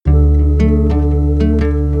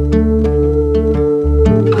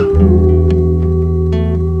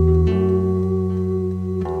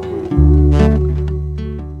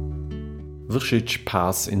Vršić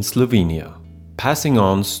Pass in Slovenia, passing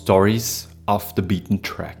on stories off the beaten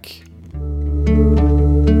track.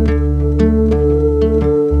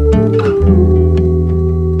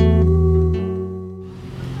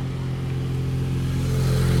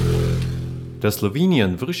 The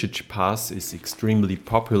Slovenian Vršić Pass is extremely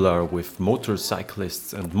popular with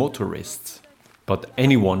motorcyclists and motorists. But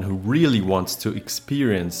anyone who really wants to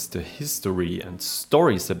experience the history and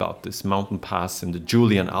stories about this mountain pass in the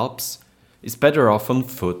Julian Alps is better off on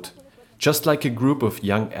foot, just like a group of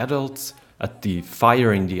young adults at the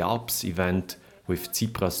Fire in the Alps event with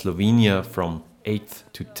Cipra Slovenia from 8th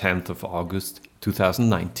to 10th of August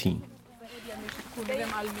 2019.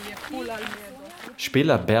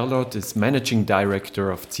 Spela Berlot is managing director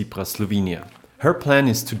of Cipra Slovenia. Her plan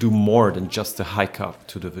is to do more than just a hike up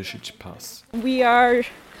to the Vršić Pass. We are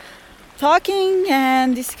talking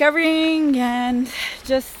and discovering and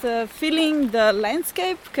just feeling the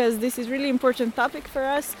landscape, because this is really important topic for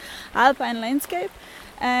us, alpine landscape.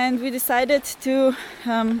 And we decided to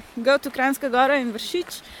go to Kranjska Gora in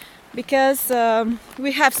Vršić because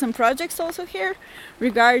we have some projects also here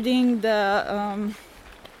regarding the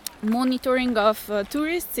monitoring of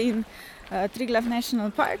tourists in Triglav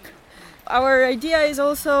National Park. Our idea is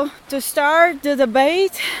also to start the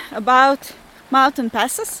debate about mountain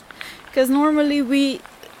passes, because normally we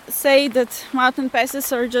say that mountain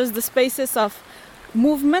passes are just the spaces of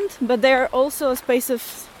movement, but they are also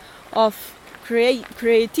spaces of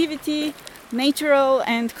creativity, natural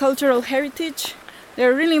and cultural heritage.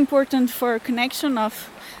 They're really important for connection of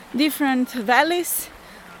different valleys,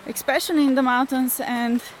 especially in the mountains,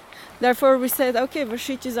 and therefore we said, okay,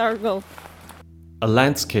 Vršić is our goal. A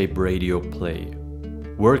landscape radio play,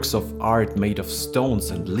 works of art made of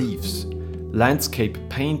stones and leaves, landscape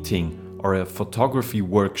painting, or a photography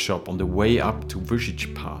workshop on the way up to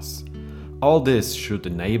Vršić Pass. All this should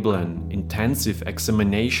enable an intensive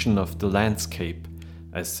examination of the landscape,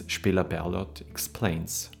 as Spela Berlot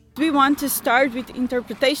explains. We want to start with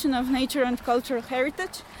interpretation of nature and cultural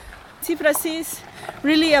heritage. Cipra sees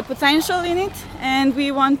really a potential in it, and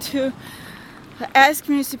we want to ask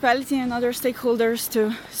municipality and other stakeholders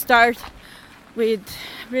to start with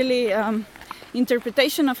really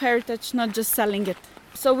interpretation of heritage, not just selling it.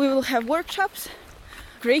 So we will have workshops,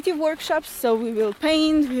 creative workshops, so we will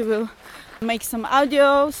paint, we will make some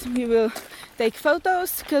audios, we will take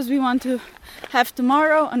photos, because we want to have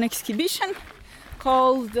tomorrow an exhibition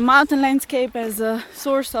called The Mountain Landscape as a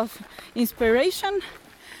Source of Inspiration.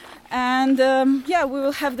 And we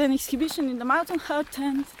will have an exhibition in the mountain hut,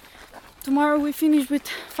 and tomorrow we finish with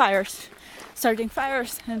starting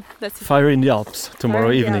fires, and that's it. Fire in the Alps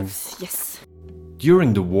tomorrow evening. Alps, yes.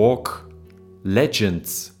 During the walk,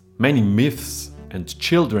 legends, many myths and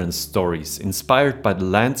children's stories inspired by the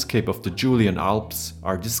landscape of the Julian Alps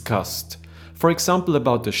are discussed. For example,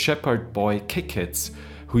 about the shepherd boy Kekec,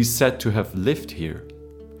 who is said to have lived here.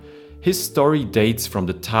 His story dates from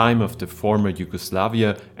the time of the former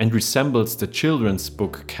Yugoslavia and resembles the children's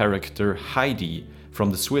book character Heidi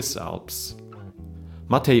from the Swiss Alps.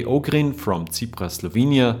 Matej Ogrin from Cipra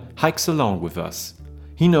Slovenia hikes along with us.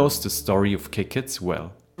 He knows the story of Kekec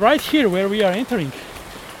well. Right here where we are entering,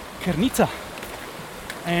 Krnica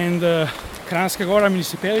and Kranjska Gora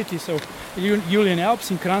municipality, so Julian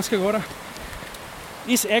Alps in Kranjska Gora,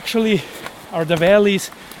 are the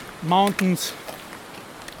valleys, mountains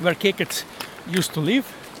where Kekec used to live,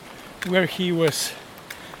 where he was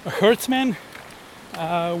a herdsman,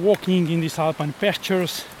 walking in these alpine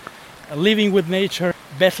pastures, living with nature,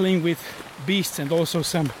 battling with beasts and also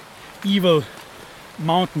some evil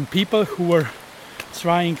mountain people who were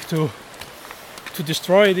trying to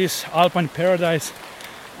destroy this alpine paradise.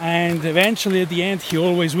 And eventually at the end he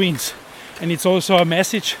always wins. And it's also a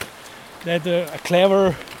message that a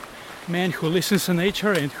clever man who listens to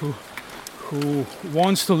nature and who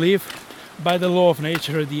wants to live by the law of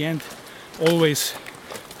nature at the end always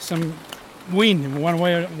some win in one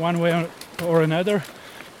way or another,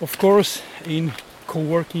 of course in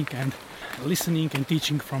co-working and listening and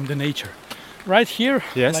teaching from the nature. Right here,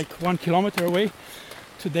 yes. Like 1 kilometer away,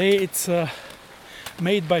 today it's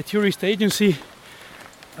made by tourist agency,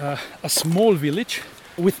 a small village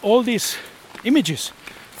with all these images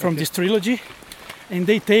from this trilogy, and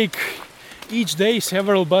they take each day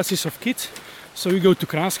several buses of kids. So you go to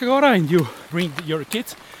Kranjska Gora and you bring your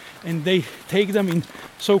kids, and they take them in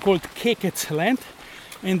so-called Kekec land,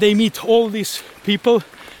 and they meet all these people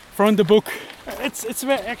from the book. It's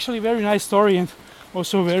actually a very nice story, and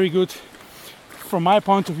also very good, from my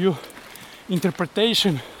point of view,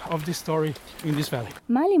 interpretation of this story in this valley.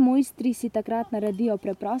 Mali mojstri si takrat naredijo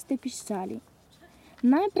preproste piščali.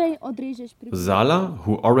 Zala,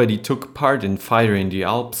 who already took part in Fire in the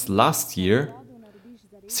Alps last year,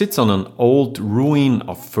 sits on an old ruin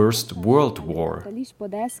of First World War.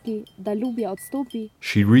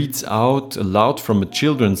 She reads out aloud from a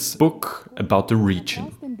children's book about the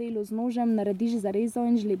region.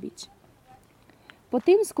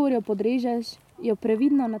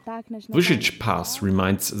 Vyšeč Pass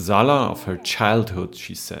reminds Zala of her childhood,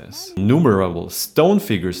 she says. Innumerable stone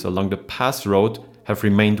figures along the pass road have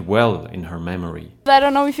remained well in her memory. I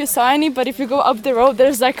don't know if you saw any, but if you go up the road,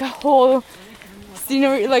 there's like a whole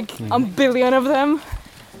scenery, like a billion of them.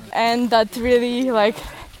 And that really like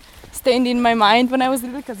stayed in my mind when I was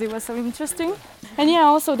little because it was so interesting. And yeah,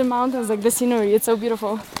 also the mountains, like the scenery, it's so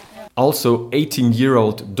beautiful. Also,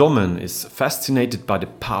 18-year-old Domen is fascinated by the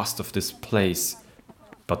past of this place,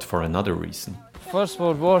 but for another reason. First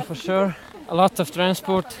World War for sure. A lot of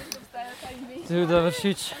transport to the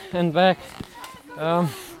Vršič and back.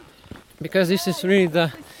 Because this is really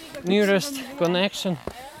the nearest connection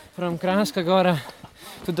from Kranjska Gora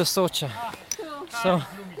to the Soča. So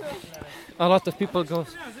a lot of people go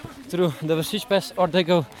through the Vršič Pass or they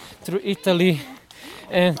go through Italy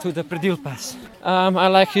and to the Predil Pass. I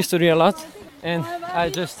like history a lot and I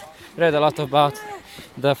just read a lot about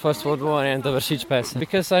the First World War and the Vršič Pass.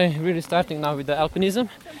 Because I'm really starting now with the alpinism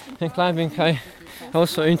and climbing, I'm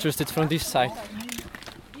also interested from this side.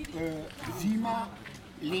 Zima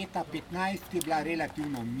leta 15 je bila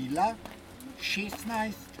relativno mila,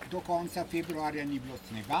 16 do konca februarja ni bilo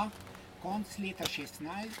snega, konc leta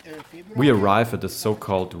 16 februarja. We arrive at the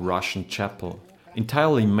so-called Russian chapel,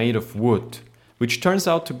 entirely made of wood, which turns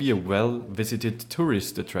out to be a well-visited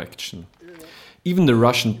tourist attraction. Even the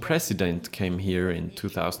Russian president came here in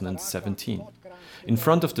 2017. In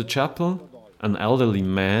front of the chapel, an elderly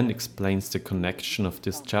man explains the connection of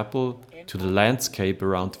this chapel to the landscape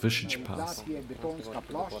around Vyšeč Pass.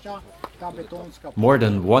 More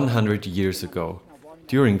than 100 years ago,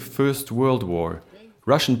 during First World War,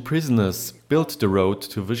 Russian prisoners built the road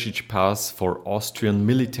to Vyšeč Pass for Austrian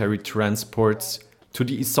military transports to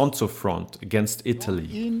the Isonzo front against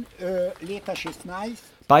Italy.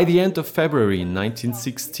 By the end of February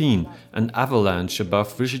 1916, an avalanche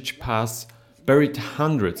above Vyšeč Pass buried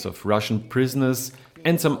hundreds of Russian prisoners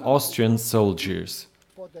and some Austrian soldiers.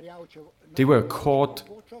 They were caught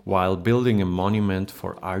while building a monument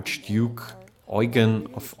for Archduke Eugen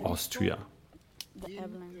of Austria.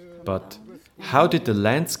 But how did the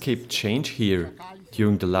landscape change here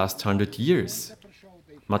during the last 100 years?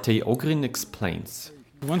 Matej Ogrin explains.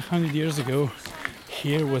 100 years ago,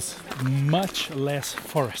 here was much less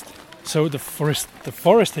forest. So the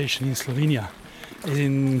forestation in Slovenia is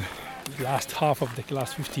in the last half of the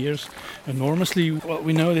last 50 years enormously. Well,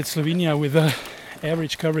 we know that Slovenia, with the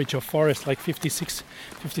average coverage of forest like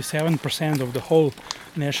 57% of the whole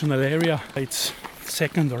national area, it's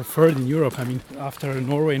second or third in Europe. I mean, after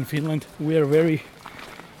Norway and Finland, we are very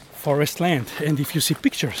forest land. And if you see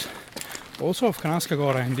pictures also of Kranjska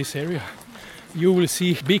Gora in this area, you will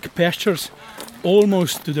see big pastures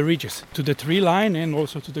almost to the ridges, to the tree line and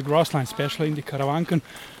also to the grass line, especially in the Karavanken,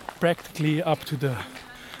 practically up to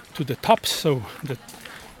the tops. So the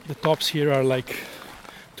tops here are like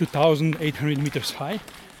 2,800 meters high,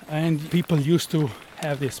 and people used to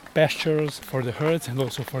have these pastures for the herds and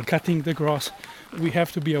also for cutting the grass. We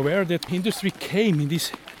have to be aware that industry came in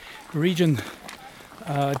this region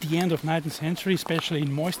at the end of 19th century, especially in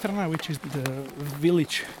Moistrana, which is the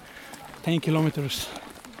village 10 kilometers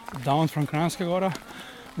down from Kranjska Gora,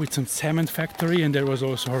 with some cement factory, and there was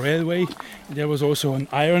also a railway. There was also an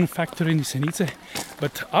iron factory in Jesenice,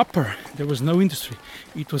 but upper there was no industry.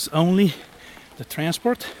 It was only the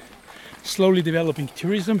transport, slowly developing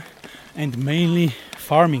tourism, and mainly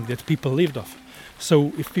farming that people lived off.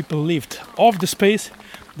 So if people lived off the space,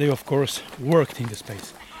 they of course worked in the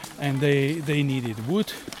space, and they needed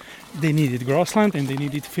wood, they needed grassland, and they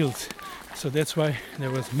needed fields. So that's why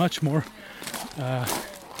there was much more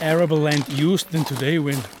arable land used than today,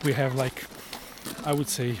 when we have, like, I would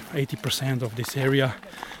say 80% of this area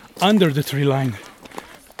under the tree line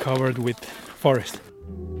covered with forest.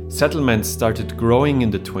 Settlements started growing in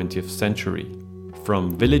the 20th century,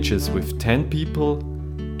 from villages with 10 people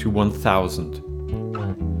to 1,000.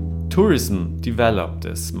 Tourism developed,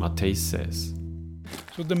 as Matej says.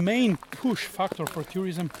 So the main push factor for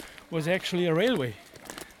tourism was actually a railway,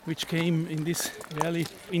 which came in this valley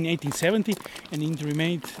in 1870 and it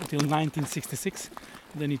remained until 1966.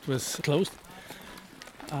 Then it was closed.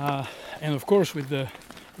 And of course, with the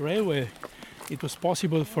railway, it was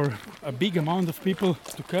possible for a big amount of people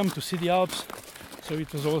to come to see the Alps. So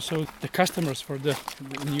it was also the customers for the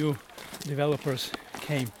new developers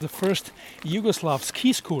came. The first Yugoslav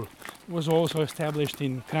ski school was also established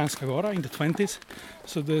in Kranjska Gora in the 20s.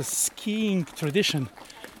 So the skiing tradition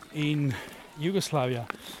in Yugoslavia,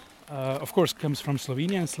 of course, comes from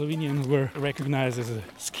Slovenia, and Slovenians were recognized as a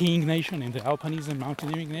skiing nation and the alpinism,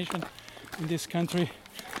 mountaineering nation in this country.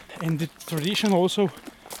 And the tradition also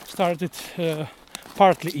started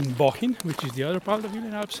partly in Bohinj, which is the other part of the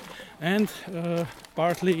Julian Alps, and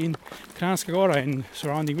partly in Kranjska Gora and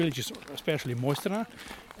surrounding villages, especially Mojstrana.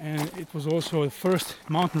 And it was also the first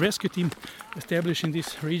mountain rescue team established in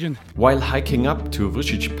this region. While hiking up to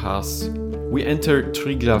Vršić Pass, we enter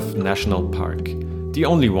Triglav National Park, the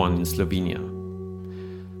only one in Slovenia.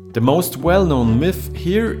 The most well-known myth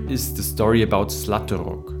here is the story about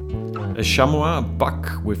Zlatorog, a chamois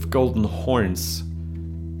buck with golden horns.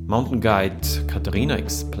 Mountain guide Katarina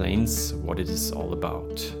explains what it is all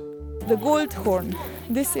about. The Goldhorn.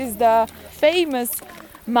 This is the famous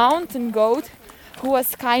mountain goat who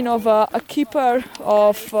was kind of a keeper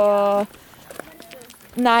of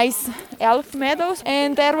nice elf meadows.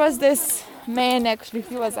 And there was this man, actually,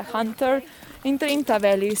 he was a hunter in Trinta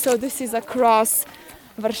Valley. So this is across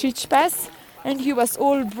Vršić Pass, and he was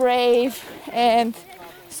all brave and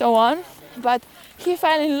so on. But he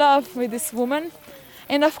fell in love with this woman.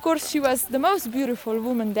 And of course, she was the most beautiful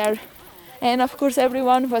woman there. And of course,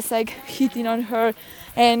 everyone was like hitting on her.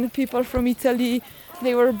 And people from Italy,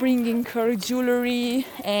 they were bringing her jewelry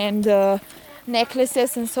and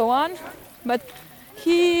necklaces and so on. But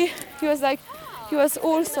he was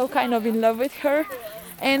also kind of in love with her.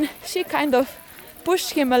 And she kind of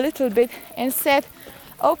pushed him a little bit and said,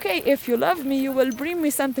 okay, if you love me, you will bring me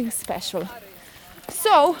something special.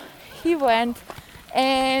 So he went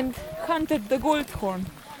and hunted the Goldhorn.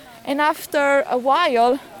 And after a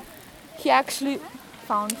while, he actually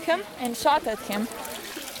found him and shot at him.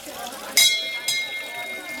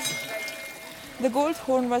 The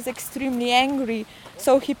Goldhorn was extremely angry,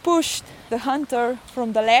 so he pushed the hunter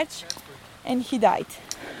from the ledge and he died.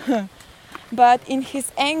 But in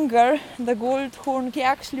his anger, the Goldhorn, he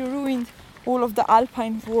actually ruined all of the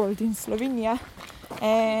alpine world in Slovenia.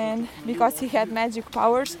 And because he had magic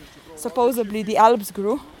powers, supposedly the Alps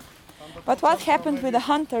grew. But what happened with the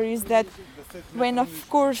hunter is that when, of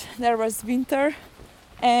course, there was winter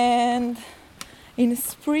and in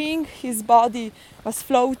spring his body was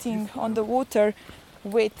floating on the water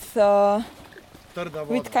with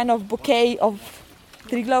kind of bouquet of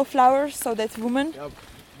Triglav flowers, so that woman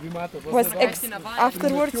was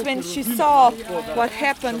afterwards, when she saw what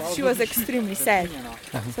happened, she was extremely sad.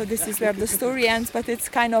 So this is where the story ends, but it's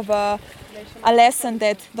kind of a lesson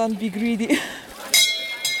that don't be greedy.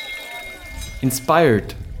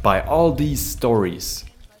 Inspired by all these stories,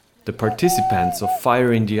 the participants of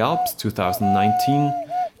Fire in the Alps 2019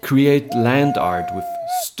 create land art with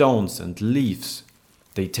stones and leaves.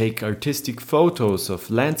 They take artistic photos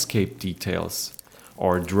of landscape details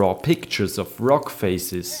or draw pictures of rock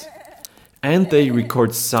faces. And they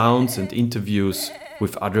record sounds and interviews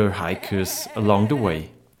with other hikers along the way.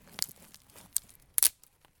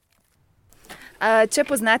 Če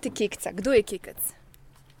poznate Kekca, kdo je Kekec?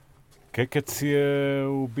 Kekec je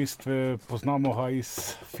v bistvu, poznamo ga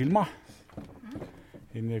iz filma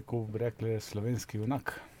in je, ko bi rekli, slovenski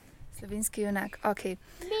junak. Slovenski junak, ok.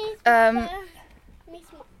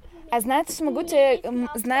 A zna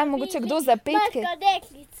mogoče kdo zapeti? Morska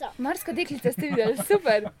deklica. Morska deklica ste videli,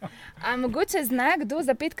 super. A mogoče zna kdo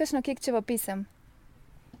zapeti kakšno Kekčevo pesem?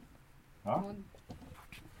 Ja?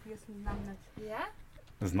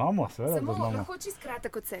 Znamo, seveda, da znamo. Samo lahko čisto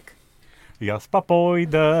kratek odsek. Jaz pa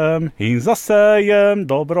pojdem in zasejem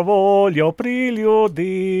dobro voljo pri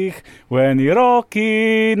ljudih. V eni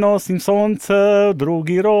roki nosim sonce, v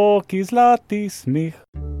drugi roki zlati smih.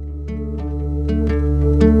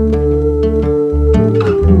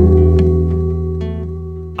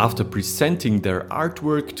 After presenting their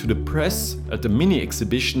artwork to the press at a mini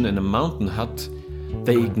exhibition in a mountain hut,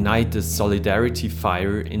 they ignite a solidarity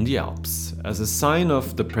fire in the Alps as a sign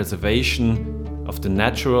of the preservation of the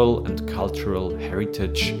natural and cultural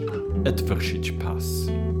heritage at Vršić Pass.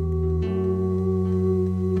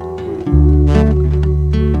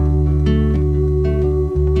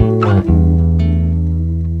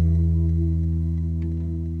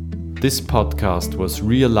 This podcast was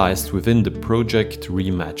realized within the project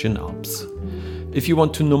Reimagine Alps. If you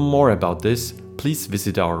want to know more about this, please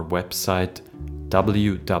visit our website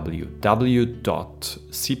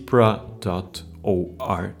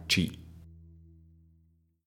www.cipra.org.